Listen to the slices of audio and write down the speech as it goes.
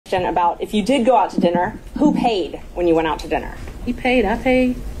question about if you did go out to dinner, who paid when you went out to dinner? He paid, I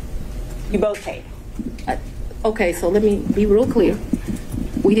paid. You both paid. Okay, so let me be real clear.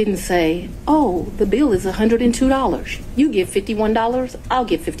 We didn't say, oh, the bill is $102. You give $51, I'll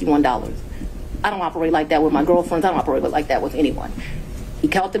give $51. I don't operate like that with my girlfriends. I don't operate like that with anyone. He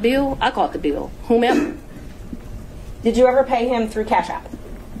caught the bill, I caught the bill. Whomever. Did you ever pay him through Cash App?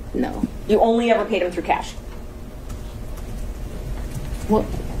 No. You only ever paid him through cash? Well,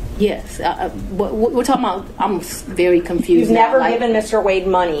 yes. We're talking about, I'm very confused. You've never given Mr. Wade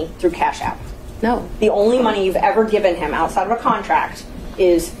money through Cash App? No. The only money you've ever given him outside of a contract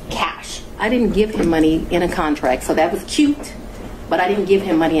is cash. I didn't give him money in a contract, so that was cute, but I didn't give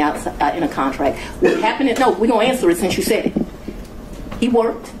him money outside in a contract. What happened is, no, we're going to answer it since you said it. He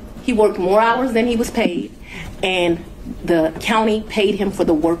worked more hours than he was paid, and the county paid him for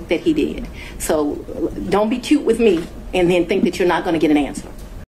the work that he did. So don't be cute with me and then think that you're not going to get an answer.